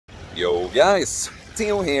Yo guys,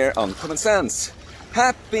 Theo here on Common Sense.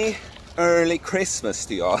 Happy early Christmas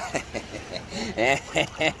to y'all.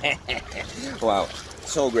 Wow,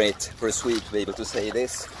 so great for a Swede to be able to say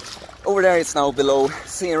this. Over there it's now below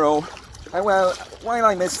zero. And well, while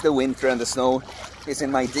I miss the winter and the snow, it's in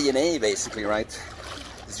my DNA basically, right?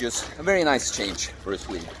 It's just a very nice change for a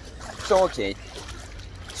Swede. So okay,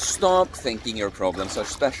 stop thinking your problems are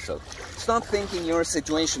special. Stop thinking your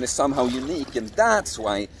situation is somehow unique and that's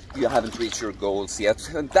why you haven't reached your goals yet.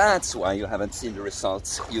 And that's why you haven't seen the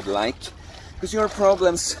results you'd like. Because your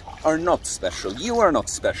problems are not special. You are not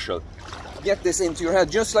special. Get this into your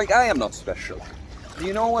head, just like I am not special. Do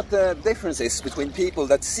you know what the difference is between people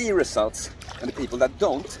that see results and the people that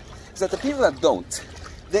don't? Is that the people that don't,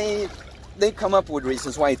 they come up with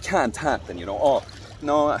reasons why it can't happen, you know. Oh,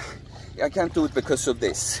 no, I can't do it because of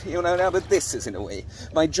this, you know, but this is in a way.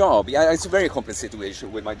 My job, yeah, it's a very complex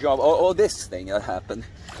situation with my job, or this thing that happened.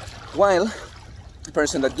 While the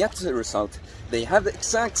person that gets the result, they have the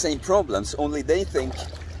exact same problems, only they think,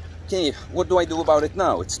 okay, what do I do about it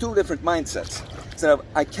now? It's two different mindsets. Instead of,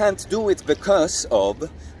 I can't do it because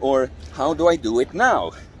of, or how do I do it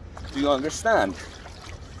now? Do you understand?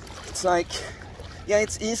 It's like, yeah,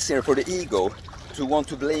 it's easier for the ego to want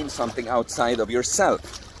to blame something outside of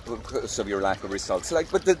yourself because of your lack of results. Like,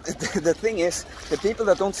 but the thing is, the people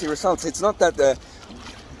that don't see results, it's not that the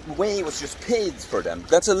way was just paid for them.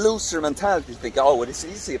 That's a loser mentality to think, oh, well, it's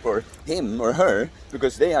easy for him or her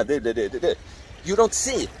because they had it. You don't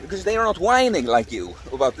see, because they are not whining like you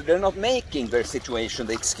about it. They're not making their situation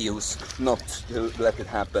the excuse not to let it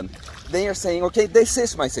happen. They are saying, okay, this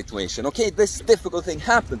is my situation. Okay, this difficult thing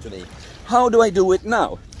happened to me. How do I do it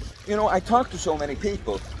now? You know, I talk to so many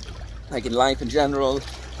people, like in life in general,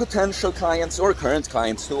 potential clients or current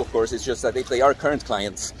clients too, of course. It's just that if they are current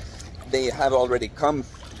clients, they have already come,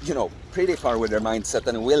 you know, pretty far with their mindset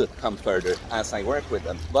and will come further as I work with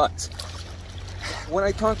them. But when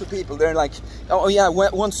I talk to people, they're like, oh yeah,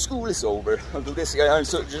 once school is over, I'll do this. I'm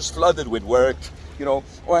so just flooded with work, you know,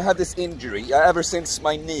 or I had this injury ever since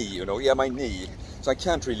my knee, you know, yeah, my knee. So I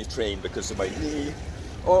can't really train because of my knee.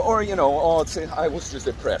 Or you know, oh, I was just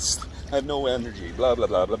depressed. I have no energy, blah, blah,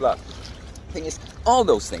 blah, blah, blah. Thing is, all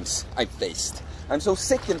those things I've faced. I'm so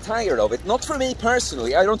sick and tired of it. Not for me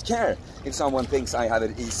personally, I don't care if someone thinks I have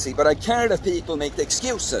it easy, but I care that people make the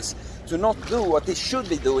excuses to not do what they should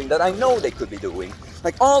be doing that I know they could be doing.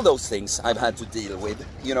 Like all those things I've had to deal with,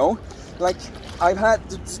 you know? Like I've had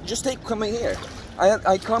to just take coming here.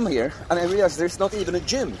 I come here and I realize there's not even a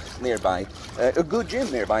gym nearby, a good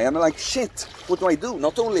gym nearby. I'm like, shit, what do I do?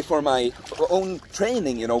 Not only for my own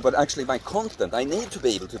training, you know, but actually my content. I need to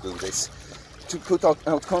be able to do this. To put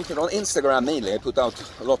out content on Instagram mainly. I put out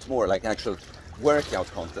a lot more like actual workout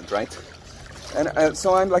content, right? And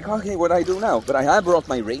so I'm like, okay, what do I do now? But I have brought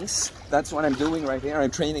my rings. That's what I'm doing right here.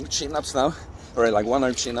 I'm training chin-ups now, or like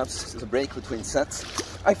 1-arm chin-ups. It's a break between sets.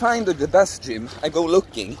 I find the best gym. I go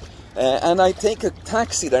looking, and I take a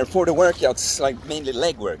taxi there for the workouts, like mainly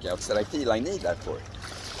leg workouts that I feel I need that for.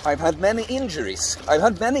 I've had many injuries. I've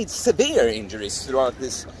had many severe injuries throughout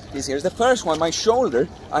these years. The first one, my shoulder,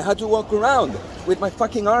 I had to walk around with my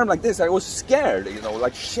fucking arm like this. I was scared, you know,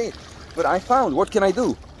 like shit. But I found, what can I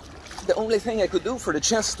do? The only thing I could do for the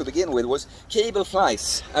chest to begin with was cable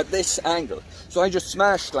flies at this angle. So I just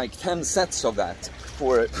smashed like 10 sets of that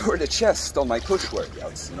for the chest on my push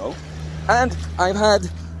workouts, you know. And I've had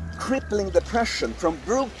crippling depression from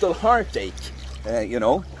brutal heartache, you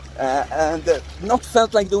know. And not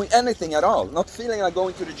felt like doing anything at all, not feeling like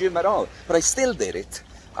going to the gym at all, but I still did it.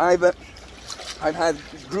 I've had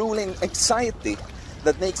grueling anxiety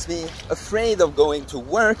that makes me afraid of going to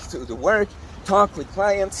work, talk with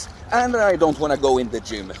clients, and I don't want to go in the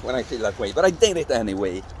gym when I feel that way, but I did it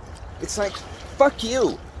anyway. It's like, fuck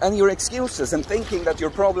you and your excuses and thinking that your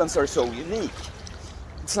problems are so unique.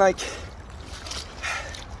 It's like,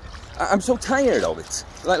 I'm so tired of it.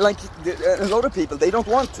 Like a lot of people, they don't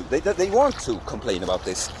want to. They want to complain about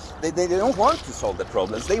this. They don't want to solve the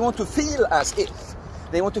problems. They want to feel as if.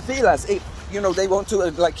 They want to feel as if, you know, they want to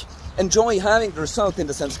like enjoy having the result in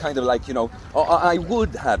the sense kind of like, you know, oh, I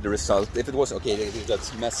would have the result if it was, okay,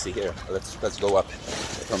 that's messy here. Let's go up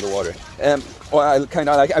from the water. Or I kind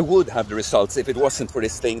of like, I would have the results if it wasn't for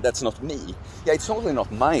this thing that's not me. Yeah, it's totally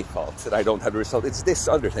not my fault that I don't have the result. It's this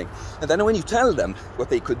other thing. And then when you tell them what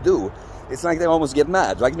they could do, it's like they almost get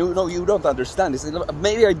mad. Like, no, you don't understand. It's like,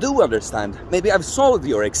 maybe I do understand. Maybe I've solved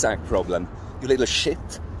your exact problem, you little shit.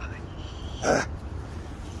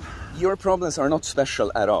 Your problems are not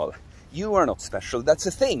special at all. You are not special. That's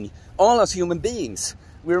a thing. All us human beings,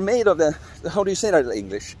 we're made of the, how do you say that in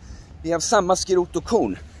English? We have samma skrot och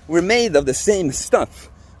korn. We're made of the same stuff.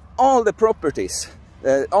 all the properties,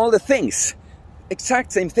 all the things,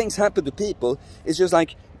 exact same things happen to people. It's just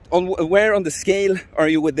like, where on the scale are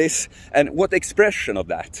you with this, and what expression of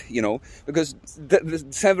that, you know? Because the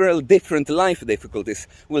several different life difficulties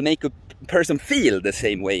will make a person feel the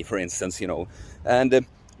same way, for instance, you know. And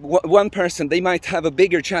one person, they might have a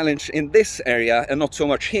bigger challenge in this area and not so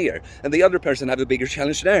much here, and the other person have a bigger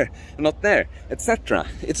challenge there and not there, etc.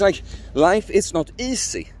 It's like, life is not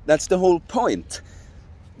easy. That's the whole point.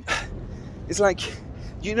 It's like,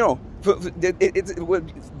 you know,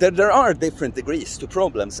 there are different degrees to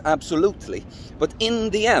problems, absolutely. But in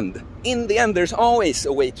the end, there's always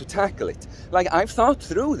a way to tackle it. Like, I've thought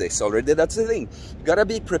through this already, that's the thing. You gotta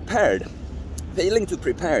be prepared. Failing to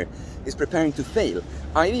prepare is preparing to fail.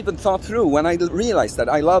 I even thought through, when I realized that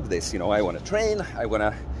I love this, you know, I want to train, I want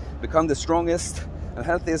to become the strongest and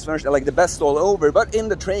healthiest version, like the best all over, but in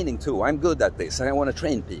the training too, I'm good at this, and I want to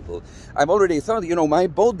train people. I've already thought, you know, my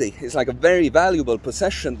body is like a very valuable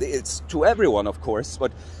possession. It's to everyone, of course,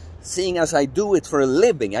 but seeing as I do it for a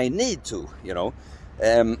living, I need to, you know.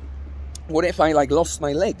 What if I like lost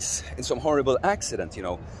my legs in some horrible accident, you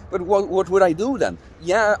know? But what would I do then?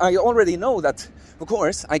 Yeah, I already know that, of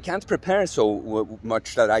course, I can't prepare so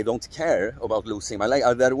much that I don't care about losing my leg.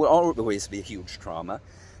 There will always be a huge trauma.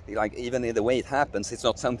 Like, even in the way it happens, it's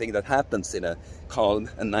not something that happens in a calm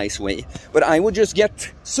and nice way. But I would just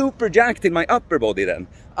get super jacked in my upper body then.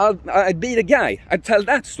 I'd be the guy. I'd tell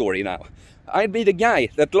that story now. I'd be the guy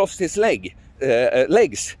that lost his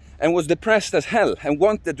legs and was depressed as hell and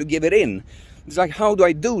wanted to give it in. It's like, how do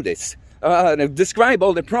I do this? Describe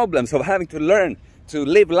all the problems of having to learn to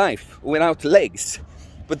live life without legs.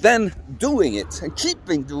 But then doing it and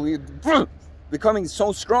keeping doing it, becoming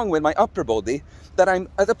so strong with my upper body that I'm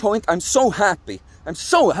at a point I'm so happy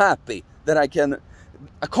that I can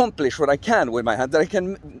accomplish what I can with my hand, that I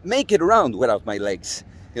can make it around without my legs,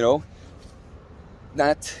 you know.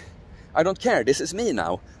 That I don't care, this is me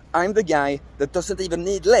now. I'm the guy that doesn't even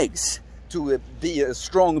need legs to be a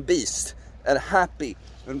strong beast, and happy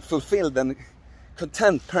and fulfilled and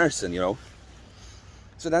content person, you know.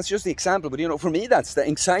 So that's just the example, but you know, for me that's the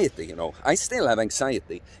anxiety, you know. I still have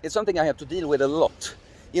anxiety. It's something I have to deal with a lot.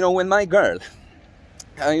 You know, when my girl,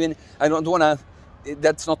 I mean, I don't wanna,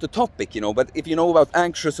 that's not the topic, you know, but if you know about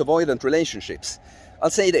anxious avoidant relationships, I'll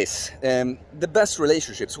say this, the best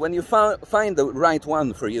relationships, when you find the right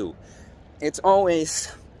one for you, it's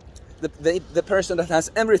always the person that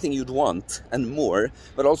has everything you'd want and more,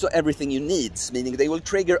 but also everything you need, meaning they will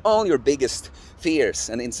trigger all your biggest fears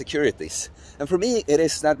and insecurities. And for me, it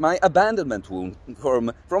is that my abandonment wound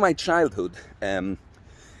from my childhood, that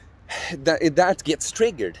gets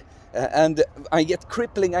triggered. And I get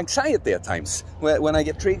crippling anxiety at times when I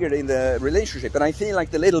get triggered in the relationship, and I feel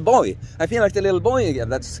like the little boy. I feel like the little boy again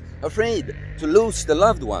that's afraid to lose the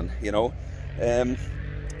loved one, you know.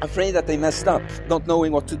 Afraid that they messed up, not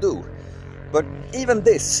knowing what to do. But even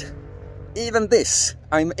this,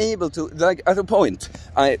 I'm able to, like, at a point,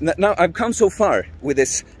 now I've come so far with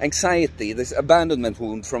this anxiety, this abandonment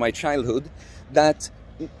wound from my childhood, that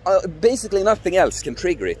basically nothing else can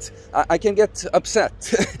trigger it. I can get upset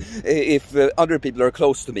if other people are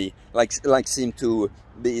close to me, like seem to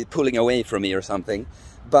be pulling away from me or something,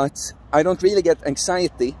 but I don't really get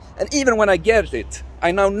anxiety. And even when I get it,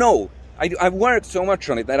 I now know. I've worked so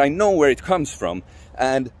much on it that I know where it comes from,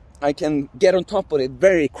 and I can get on top of it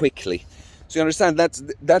very quickly. So you understand,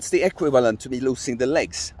 that's the equivalent to me losing the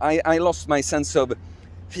legs. I lost my sense of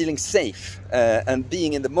feeling safe and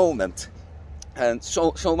being in the moment, and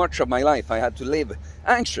so much of my life I had to live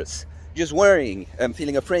anxious, just worrying and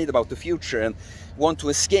feeling afraid about the future, and want to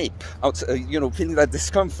escape out, you know, feeling that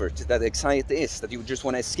discomfort that anxiety is, that you just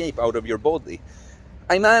want to escape out of your body.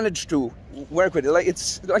 I managed to work with it. Like,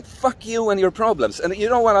 it's like, fuck you and your problems. And you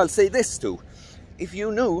know what I'll say this to? If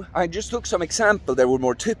you knew, I just took some example that were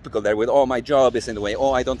more typical there with, oh, my job is in the way,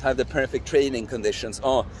 oh, I don't have the perfect training conditions,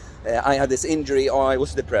 oh, I had this injury, oh, I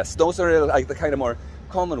was depressed. Those are like the kind of more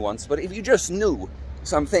common ones. But if you just knew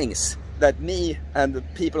some things that me and the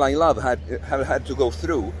people I love have had to go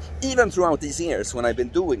through, even throughout these years when I've been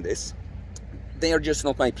doing this, they are just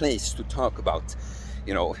not my place to talk about,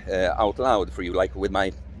 you know, out loud for you, like with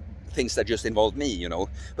my things that just involve me, you know.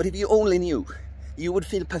 But if you only knew, you would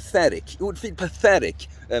feel pathetic. You would feel pathetic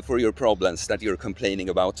for your problems that you're complaining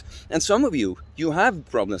about. And some of you have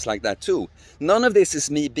problems like that too. None of this is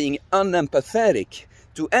me being unempathetic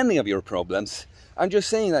to any of your problems. I'm just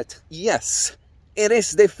saying that, yes, it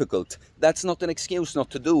is difficult. That's not an excuse not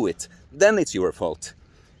to do it. Then it's your fault.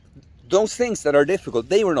 Those things that are difficult,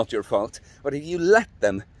 they were not your fault. But if you let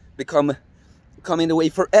them come in the way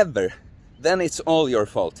forever, then it's all your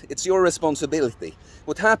fault. It's your responsibility.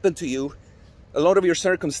 What happened to you, a lot of your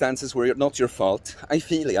circumstances were not your fault. I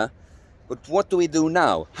feel ya. But what do we do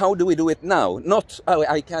now? How do we do it now? Not, oh,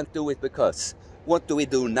 I can't do it because. What do we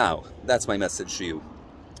do now? That's my message to you.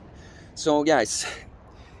 So guys,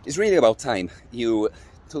 it's really about time you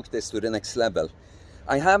took this to the next level.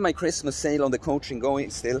 I have my Christmas sale on the coaching going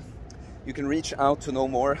still. You can reach out to know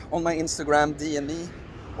more on my Instagram, DM me,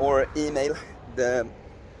 or email. The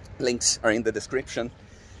links are in the description.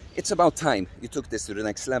 It's about time you took this to the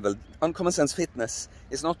next level. Uncommon Sense Fitness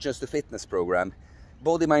is not just a fitness program.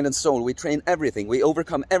 Body, mind and soul, we train everything, we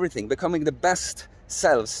overcome everything, becoming the best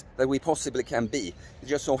selves that we possibly can be. It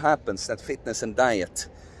just so happens that fitness and diet,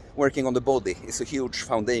 working on the body, is a huge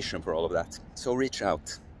foundation for all of that. So reach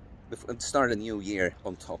out and start a new year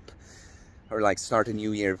on top, or like start a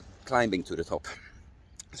new year climbing to the top.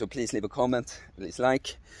 So please leave a comment, please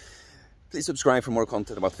like, please subscribe for more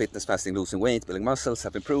content about fitness, fasting, losing weight, building muscles,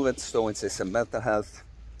 self-improvement, stoicism, mental health,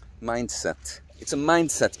 mindset. It's a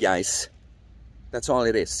mindset, guys. That's all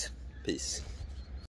it is. Peace.